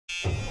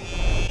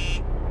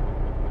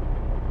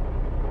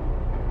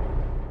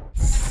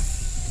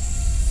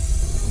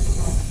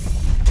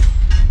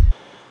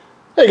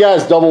Hey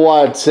guys, Double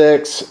Wide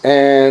 6,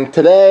 and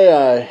today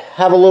I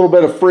have a little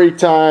bit of free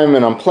time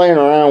and I'm playing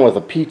around with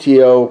a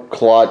PTO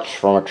clutch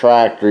from a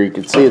tractor. You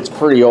can see it's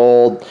pretty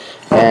old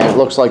and it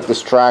looks like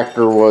this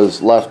tractor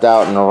was left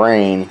out in the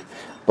rain.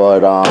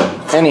 But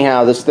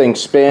anyhow, this thing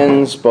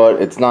spins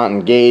but it's not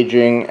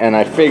engaging, and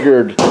I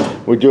figured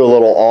we'd do a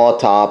little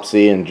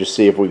autopsy and just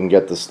see if we can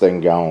get this thing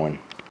going.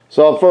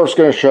 So I'm first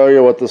going to show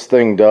you what this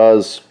thing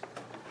does.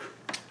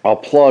 I'll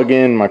plug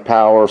in my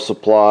power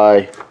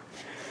supply.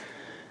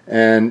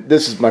 And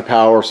this is my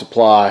power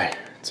supply.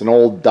 It's an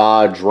old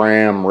Dodge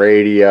Ram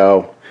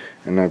radio,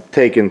 and I've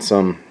taken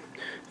some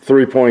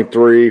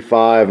 3.3,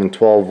 5, and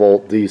 12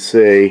 volt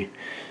DC.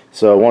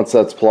 So once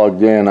that's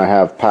plugged in, I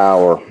have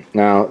power.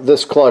 Now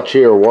this clutch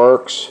here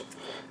works,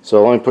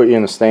 so let me put you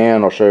in a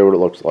stand. I'll show you what it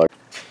looks like.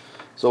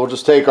 So we'll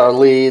just take our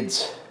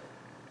leads,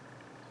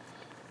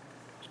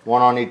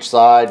 one on each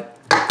side,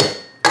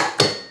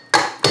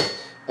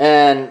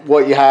 and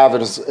what you have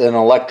is an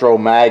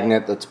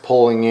electromagnet that's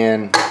pulling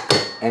in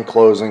and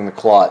closing the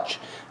clutch,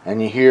 and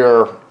you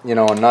hear, you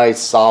know, a nice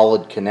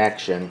solid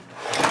connection.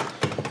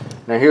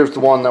 Now here's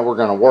the one that we're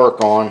going to work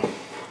on.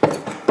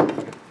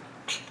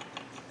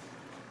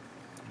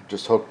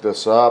 Just hook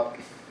this up,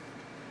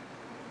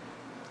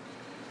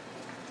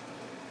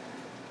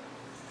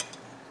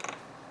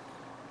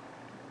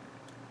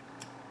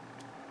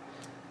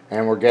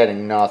 and we're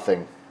getting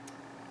nothing.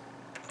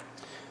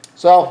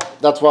 So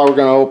that's why we're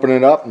going to open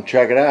it up and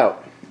check it out.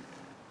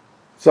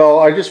 So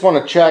I just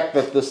want to check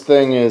that this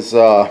thing is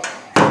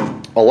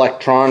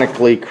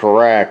electronically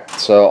correct.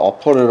 So I'll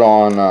put it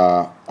on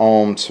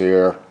ohms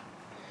here.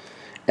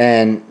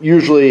 And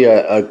usually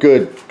a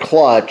good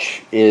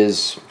clutch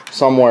is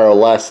somewhere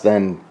less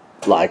than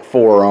like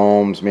 4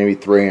 ohms, maybe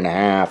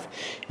 3.5.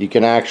 You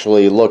can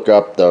actually look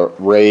up the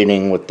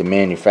rating with the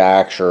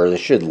manufacturer. They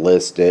should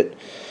list it.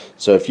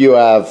 So if you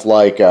have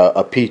like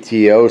a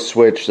PTO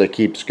switch that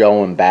keeps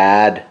going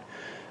bad,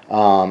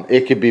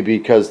 it could be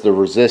because the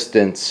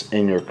resistance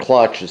in your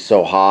clutch is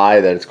so high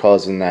that it's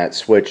causing that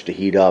switch to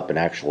heat up and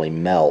actually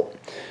melt.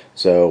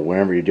 So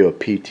whenever you do a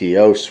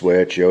PTO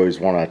switch, you always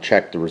want to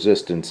check the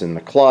resistance in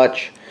the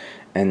clutch,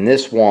 and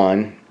this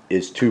one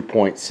is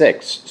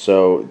 2.6,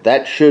 so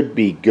that should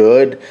be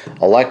good.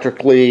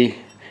 Electrically,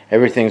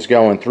 everything's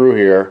going through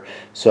here,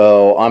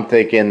 so I'm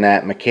thinking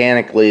that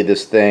mechanically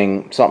this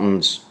thing,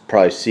 something's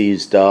probably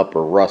seized up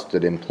or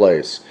rusted in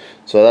place.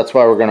 So that's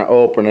why we're going to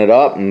open it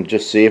up and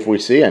just see if we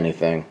see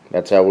anything.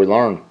 That's how we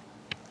learn.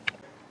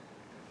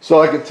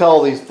 So I can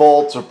tell these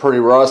bolts are pretty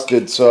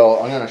rusted, so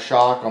I'm going to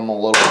shock them a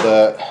little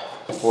bit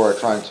before I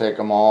try and take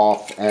them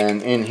off.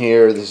 And in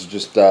here, this is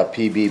just a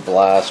PB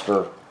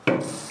blaster.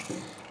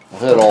 I'll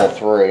hit all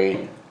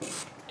 3.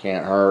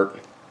 Can't hurt.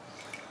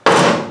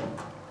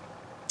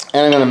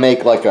 And I'm going to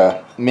make like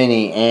a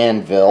mini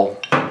anvil.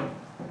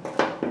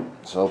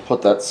 So I'll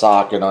put that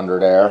socket under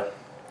there.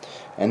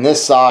 And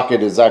this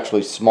socket is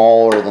actually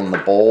smaller than the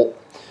bolt,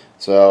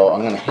 so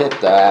I'm going to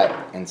hit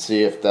that and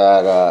see if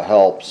that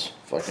helps,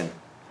 if I can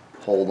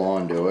hold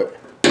on to it.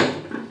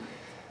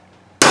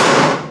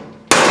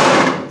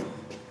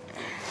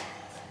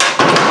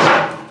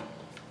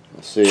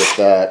 Let's see if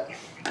that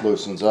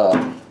loosens up.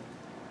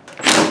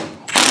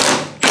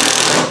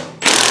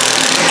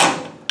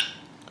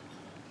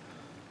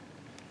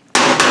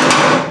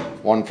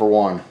 One for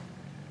one.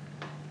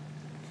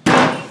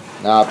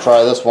 Now I'll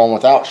try this one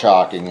without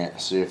shocking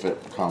it, see if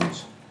it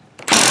comes.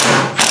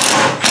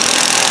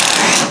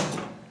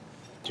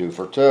 2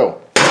 for 2.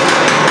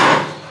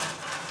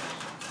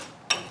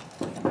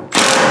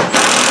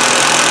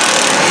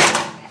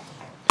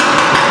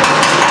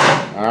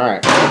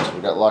 Alright, so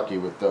we got lucky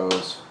with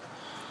those.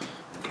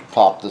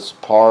 Pop this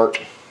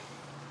apart.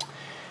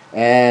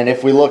 And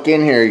if we look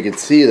in here, you can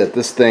see that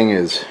this thing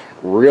is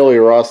really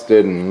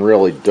rusted and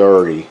really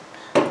dirty.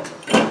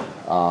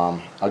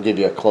 I'll give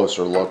you a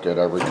closer look at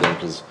everything,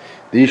 because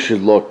these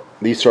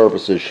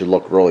surfaces should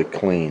look really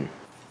clean.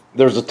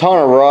 There's a ton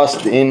of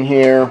rust in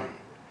here.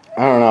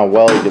 I don't know how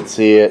well you can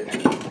see it.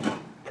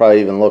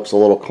 Probably even looks a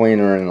little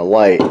cleaner in the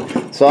light.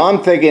 So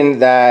I'm thinking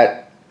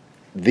that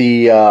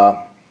the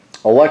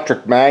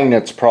electric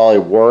magnet's probably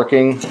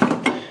working,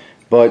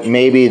 but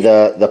maybe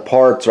the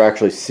parts are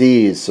actually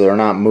seized, so they're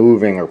not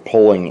moving or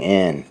pulling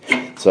in.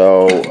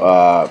 So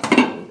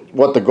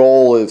what the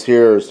goal is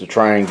here is to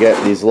try and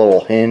get these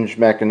little hinge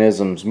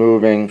mechanisms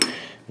moving.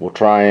 We'll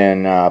try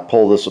and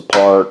pull this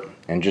apart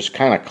and just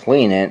kind of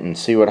clean it and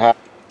see what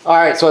happens.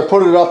 Alright, so I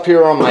put it up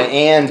here on my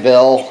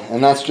anvil,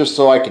 and that's just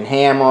so I can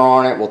hammer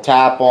on it. We'll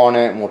tap on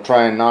it and we'll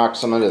try and knock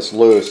some of this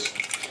loose.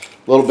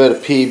 A little bit of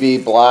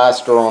PB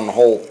blaster on the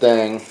whole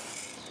thing.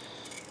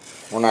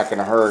 We're not going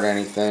to hurt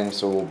anything,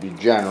 so we'll be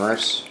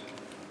generous.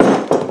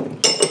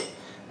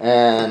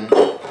 And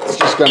it's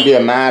just going to be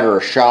a matter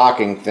of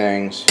shocking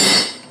things.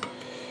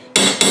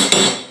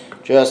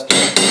 Just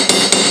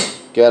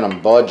get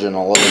them budging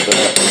a little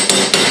bit.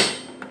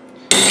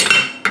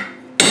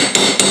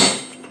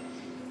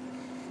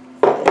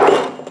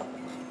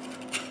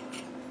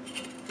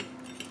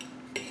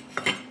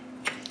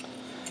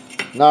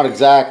 Not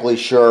exactly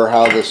sure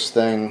how this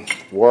thing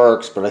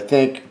works, but I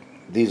think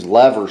these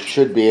levers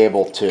should be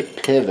able to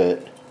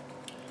pivot,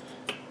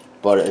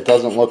 but it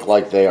doesn't look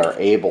like they are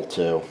able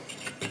to.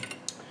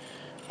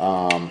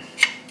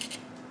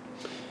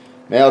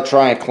 Maybe I'll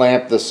try and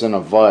clamp this in a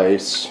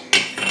vise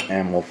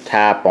and we'll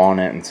tap on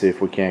it and see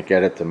if we can't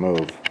get it to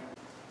move.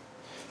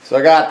 So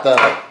I got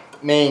the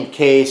main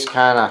case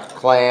kind of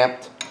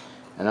clamped,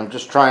 and I'm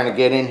just trying to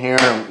get in here,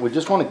 and we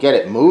just want to get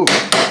it moving.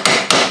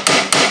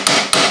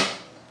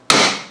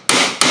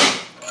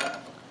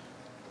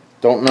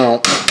 Don't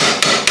know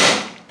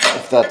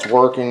if that's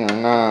working or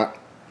not.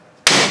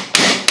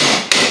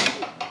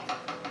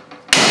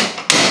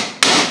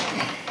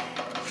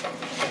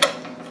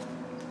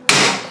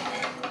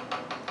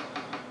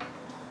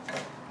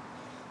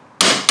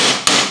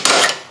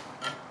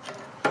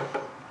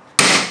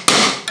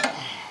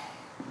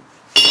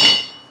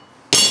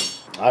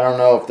 I don't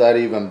know if that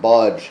even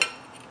budged.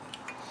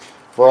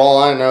 For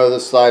all I know,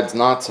 this side's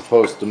not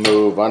supposed to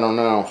move. I don't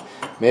know.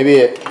 Maybe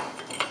it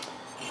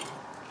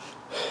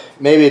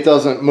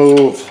doesn't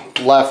move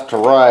left to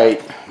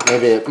right.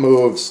 Maybe it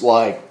moves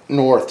like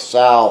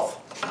north-south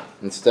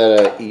instead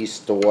of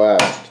east to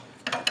west.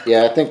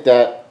 Yeah, I think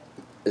that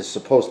is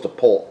supposed to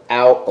pull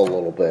out a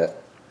little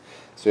bit.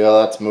 See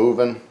how that's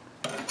moving?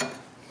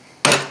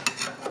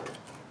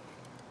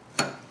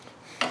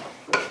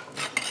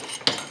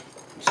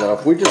 So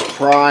if we just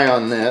pry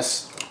on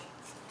this,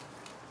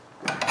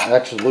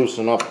 that should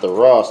loosen up the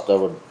rust, I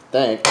would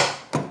think.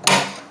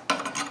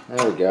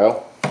 There we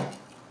go.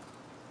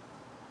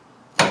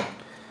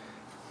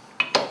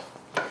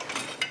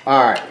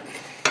 Alright.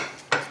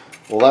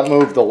 Well, that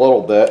moved a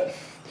little bit.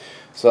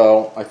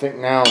 So I think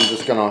now I'm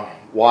just going to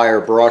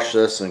wire brush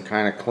this and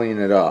kind of clean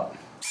it up.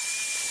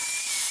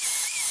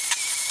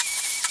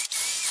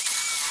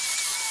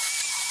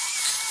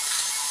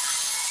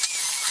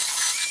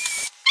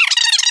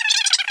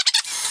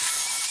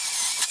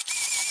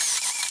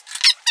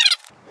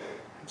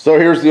 So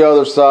here's the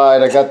other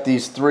side. I got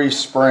these 3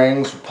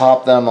 springs,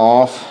 pop them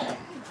off,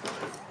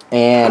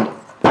 and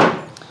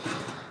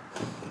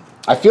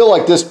I feel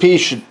like this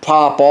piece should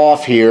pop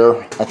off here.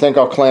 I think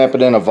I'll clamp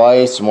it in a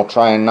vise and we'll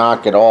try and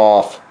knock it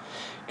off,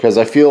 because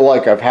I feel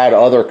like I've had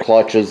other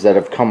clutches that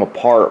have come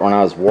apart when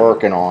I was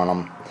working on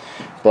them.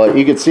 But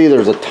you can see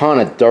there's a ton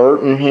of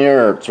dirt in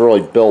here. It's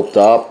really built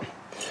up.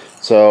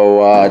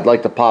 So I'd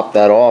like to pop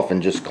that off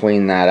and just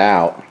clean that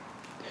out.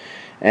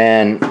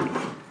 And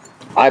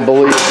I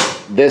believe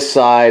this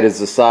side is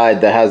the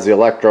side that has the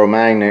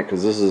electromagnet,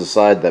 because this is the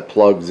side that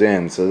plugs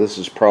in. So this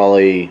is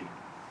probably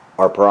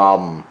our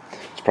problem.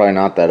 It's probably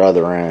not that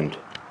other end.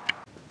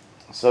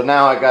 So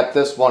now I got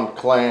this one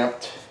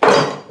clamped,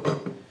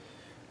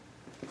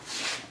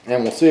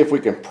 and we'll see if we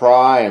can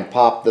pry and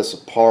pop this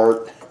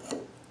apart.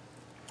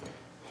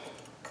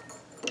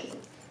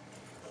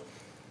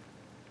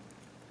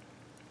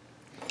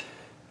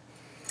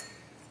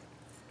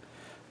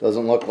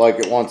 Doesn't look like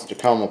it wants to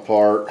come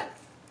apart.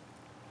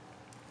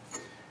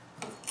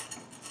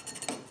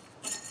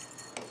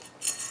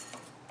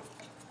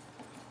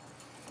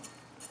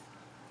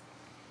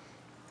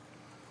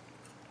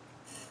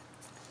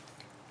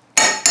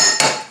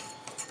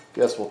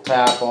 Guess we'll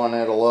tap on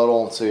it a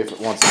little and see if it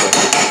wants to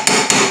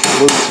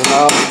loosen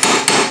up.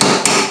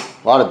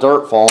 A lot of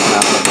dirt falling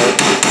out of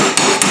it.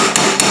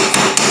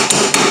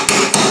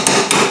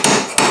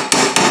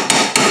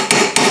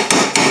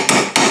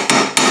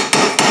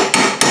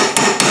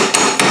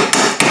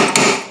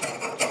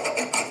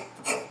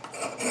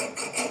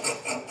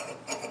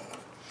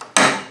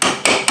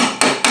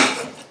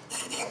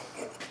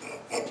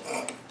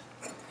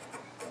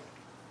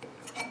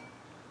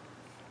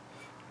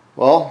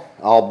 Well,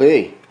 I'll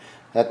be.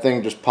 That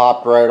thing just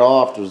popped right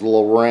off. There's a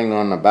little ring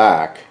on the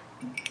back.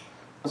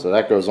 So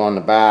that goes on the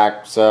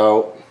back.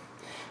 So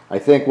I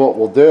think what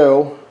we'll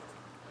do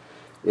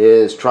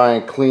is try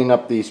and clean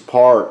up these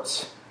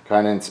parts.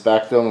 Kind of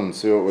inspect them and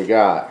see what we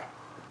got.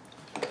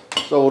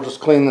 So we'll just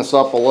clean this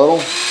up a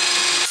little.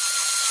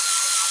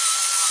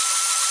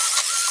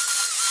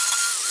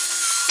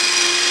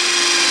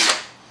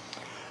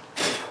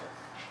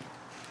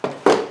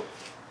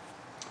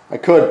 I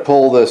could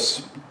pull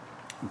this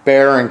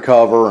bearing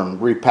cover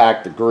and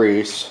repack the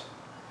grease,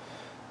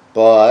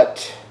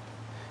 but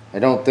I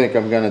don't think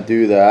I'm going to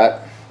do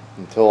that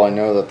until I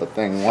know that the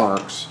thing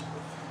works.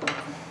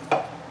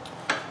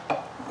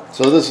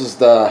 So this is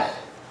the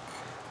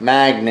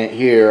magnet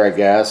here, I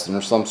guess, and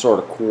there's some sort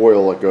of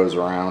coil that goes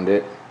around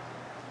it.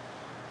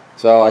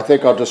 So I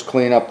think I'll just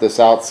clean up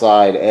this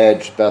outside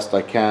edge best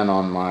I can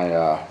on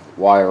my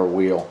wire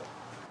wheel.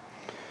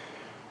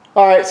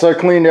 Alright, so I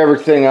cleaned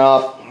everything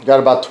up. Got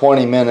about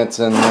 20 minutes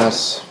in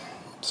this.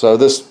 So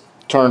this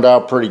turned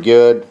out pretty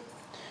good.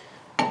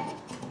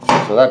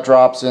 So that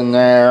drops in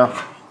there.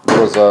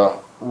 There's a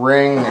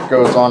ring that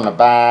goes on the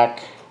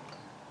back.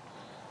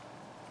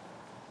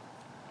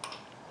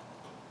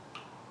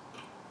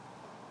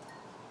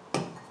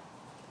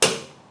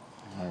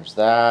 There's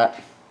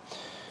that.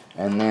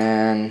 And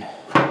then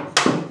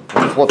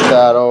we'll flip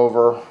that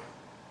over.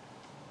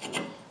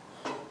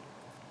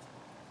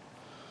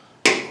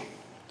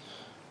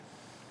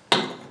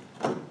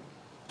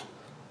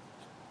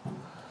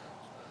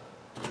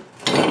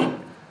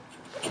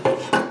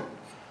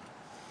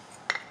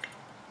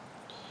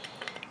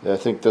 I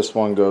think this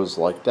one goes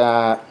like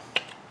that.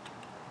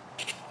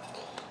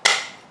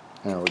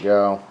 There we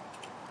go.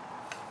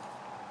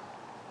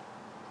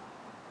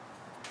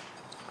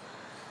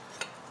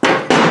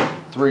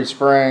 Three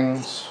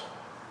springs.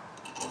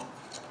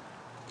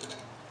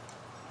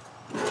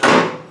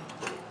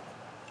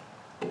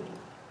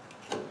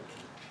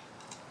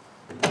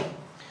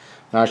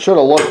 Now I should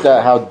have looked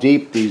at how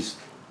deep these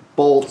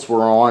bolts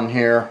were on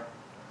here,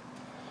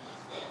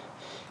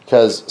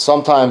 because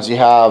sometimes you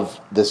have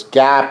this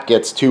gap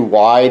gets too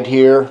wide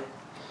here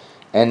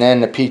and then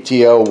the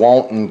PTO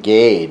won't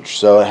engage.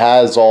 So it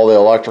has all the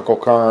electrical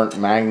current,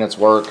 magnets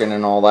working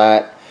and all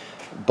that,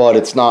 but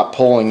it's not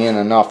pulling in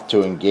enough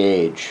to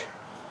engage.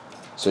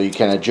 So you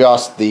can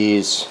adjust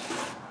these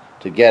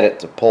to get it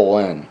to pull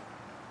in.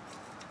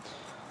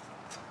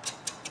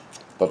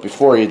 But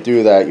before you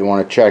do that, you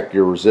want to check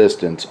your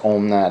resistance,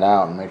 ohm that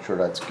out and make sure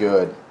that's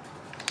good.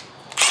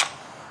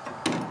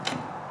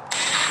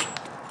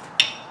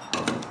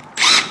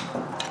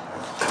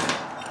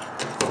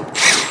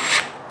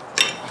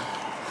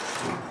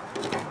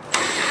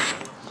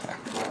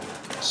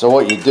 So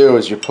what you do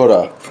is you put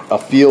a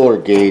feeler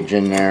gauge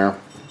in there.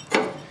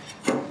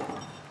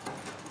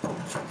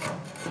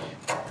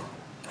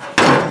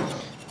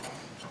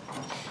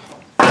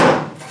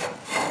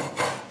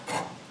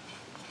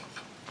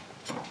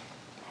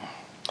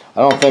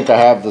 I don't think I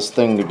have this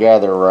thing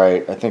together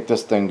right. I think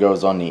this thing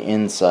goes on the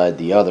inside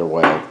the other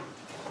way.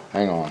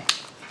 Hang on.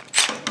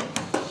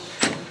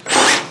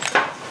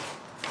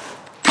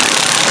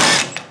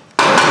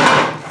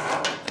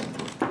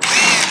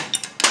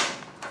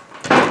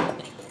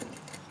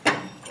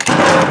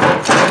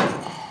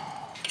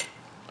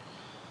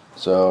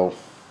 So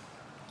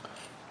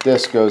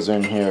this goes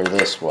in here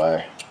this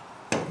way.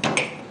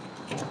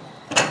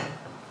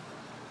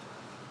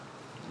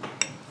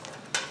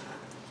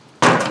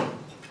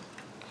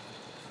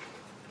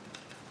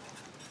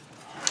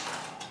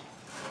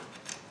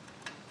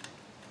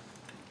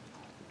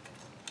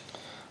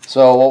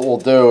 So what we'll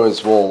do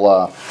is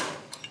we'll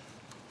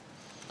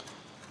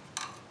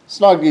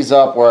snug these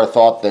up where I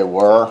thought they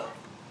were,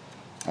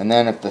 and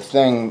then if the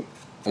thing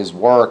is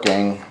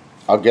working,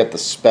 I'll get the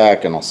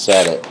spec and I'll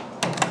set it.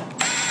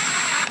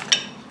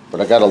 But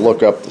I got to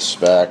look up the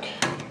spec,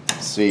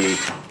 see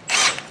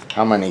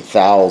how many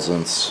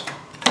thousandths.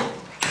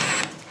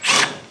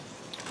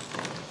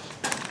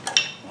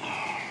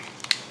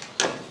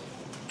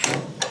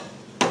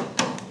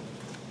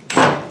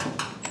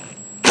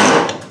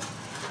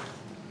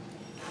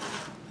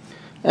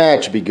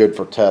 That should be good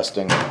for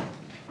testing.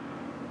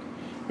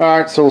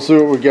 Alright, so we'll see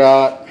what we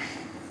got.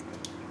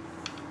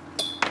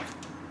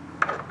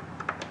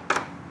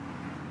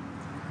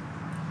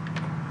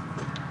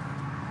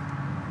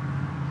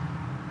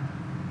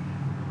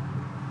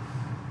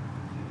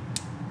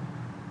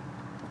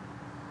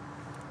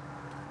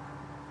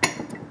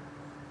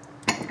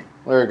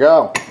 There you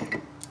go.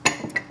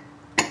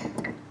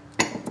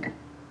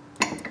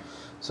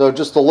 So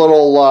just a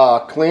little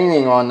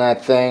cleaning on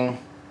that thing.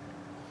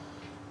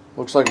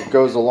 Looks like it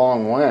goes a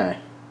long way.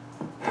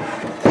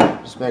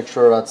 Just make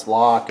sure that's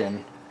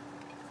locking.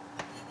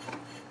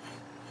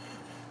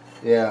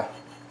 Yeah.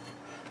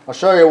 I'll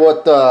show you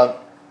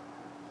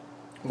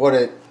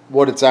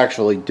what it's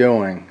actually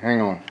doing.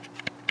 Hang on.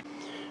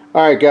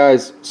 Alright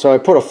guys, so I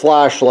put a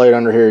flashlight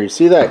under here. You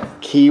see that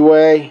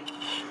keyway?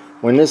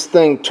 When this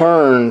thing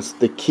turns,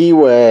 the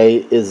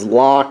keyway is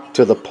locked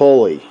to the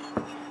pulley.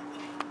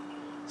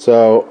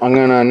 So I'm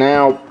going to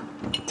now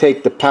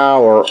take the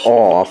power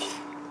off.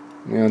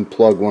 Let me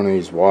unplug one of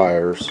these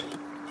wires.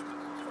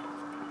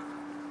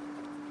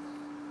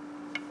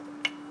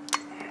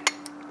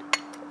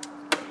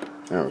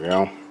 There we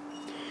go.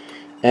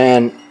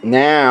 And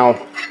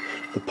now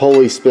the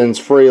pulley spins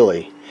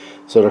freely.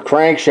 So the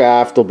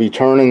crankshaft will be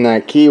turning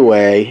that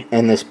keyway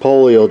and this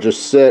pulley will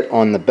just sit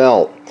on the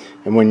belt.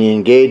 And when you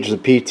engage the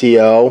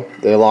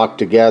PTO, they lock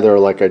together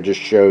like I just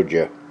showed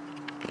you.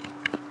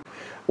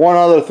 One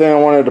other thing I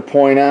wanted to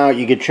point out,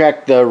 you can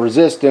check the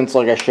resistance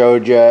like I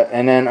showed you,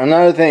 and then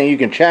another thing you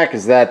can check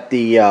is that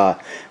the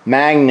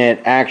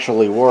magnet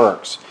actually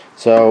works.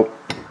 So,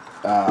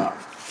 I'll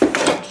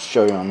just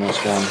show you on this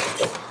one.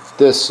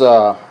 This,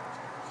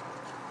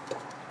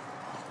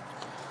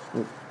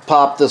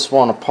 pop this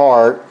one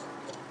apart,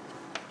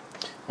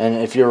 and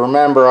if you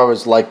remember, I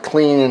was like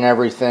cleaning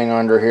everything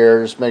under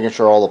here, just making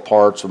sure all the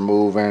parts are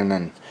moving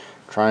and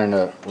trying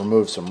to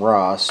remove some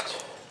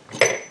rust.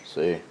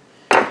 See.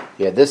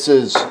 Yeah, this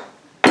is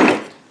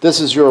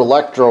your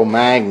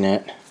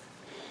electromagnet,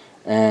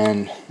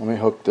 and let me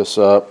hook this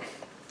up.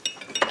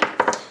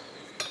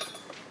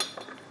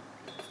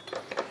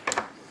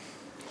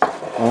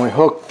 When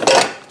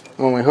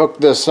we hook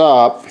this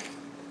up,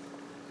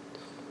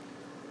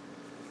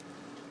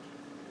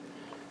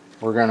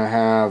 we're gonna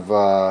have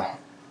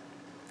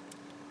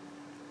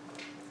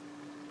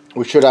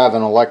we should have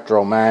an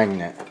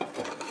electromagnet.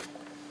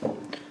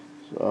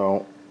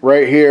 So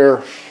right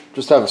here,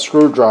 just have a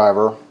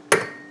screwdriver.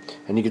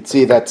 And you can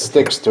see that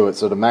sticks to it,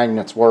 so the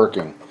magnet's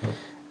working.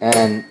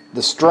 And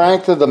the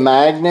strength of the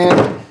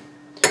magnet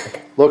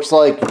looks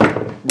like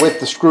with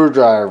the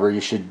screwdriver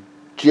you should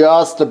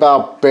just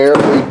about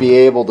barely be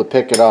able to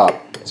pick it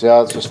up. See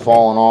how it's just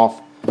falling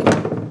off?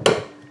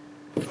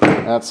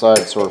 That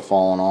side's sort of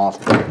falling off.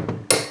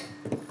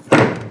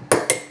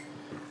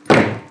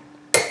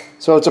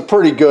 So it's a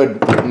pretty good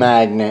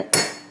magnet,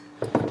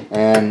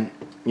 and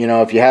you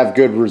know, if you have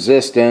good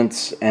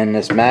resistance and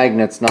this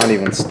magnet's not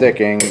even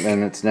sticking,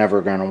 then it's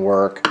never going to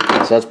work.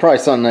 So that's probably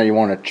something that you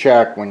want to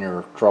check when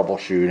you're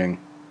troubleshooting.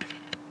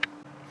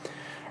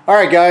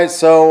 Alright guys,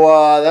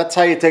 so that's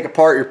how you take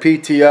apart your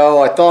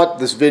PTO. I thought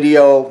this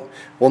video,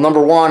 well,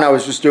 number one, I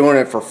was just doing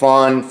it for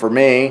fun, for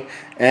me,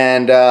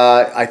 and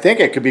I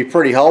think it could be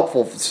pretty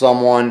helpful for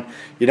someone.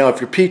 You know,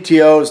 if your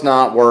PTO is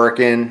not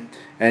working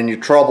and you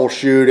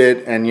troubleshoot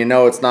it and you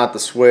know it's not the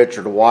switch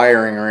or the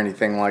wiring or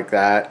anything like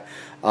that,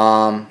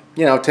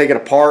 you know, take it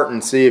apart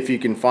and see if you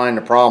can find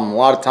a problem. A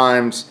lot of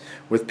times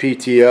with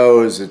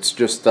PTOs, it's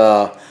just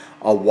a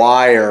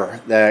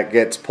wire that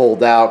gets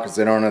pulled out because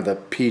they don't have the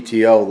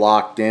PTO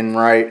locked in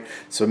right.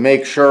 So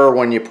make sure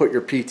when you put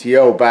your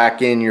PTO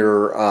back in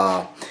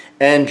your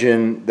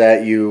engine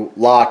that you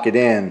lock it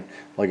in.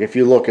 Like if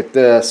you look at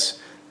this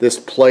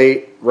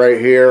plate right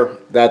here,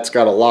 that's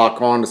got to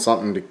lock onto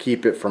something to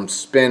keep it from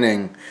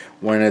spinning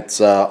when it's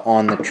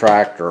on the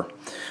tractor.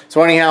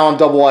 So anyhow, I'm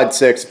Double Wide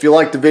 6. If you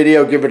liked the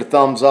video, give it a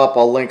thumbs up.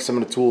 I'll link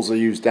some of the tools I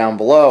use down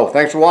below.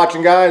 Thanks for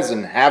watching, guys,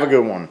 and have a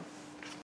good one.